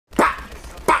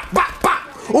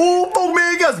Oh, boy,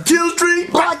 man, you got some kill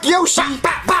streak. Black Yoshi!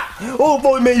 Oh,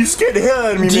 boy, man, you scared the hell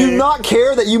out of me, man. Do you not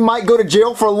care that you might go to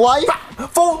jail for life?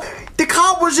 Folks, the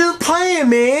cop was just playing,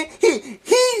 man. He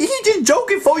just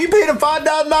joking, folks. You paid him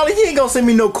 $5,000. He ain't gonna send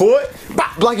me no court.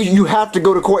 Black, you have to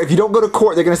go to court. If you don't go to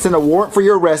court, they're gonna send a warrant for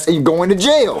your arrest and you're going to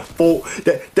jail. Folks,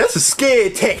 that's a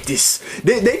scare tactics.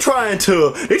 They trying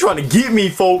to get me,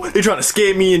 folks. They trying to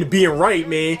scare me into being right,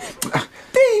 man.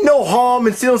 There ain't no harm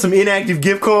in stealing some inactive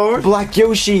gift cards. Black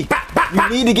Yoshi, you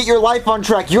need to get your life on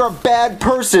track. You're a bad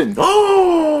person.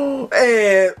 Oh,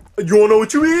 and you wanna know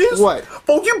what you is? What?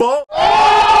 Folk, you bald.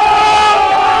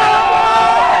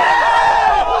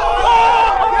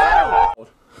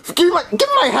 Give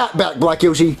my hat back, Black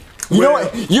Yoshi. You know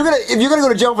what? If you're gonna go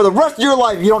to jail for the rest of your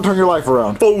life, you don't turn your life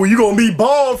around. Folk, you gonna be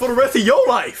bald for the rest of your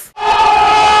life.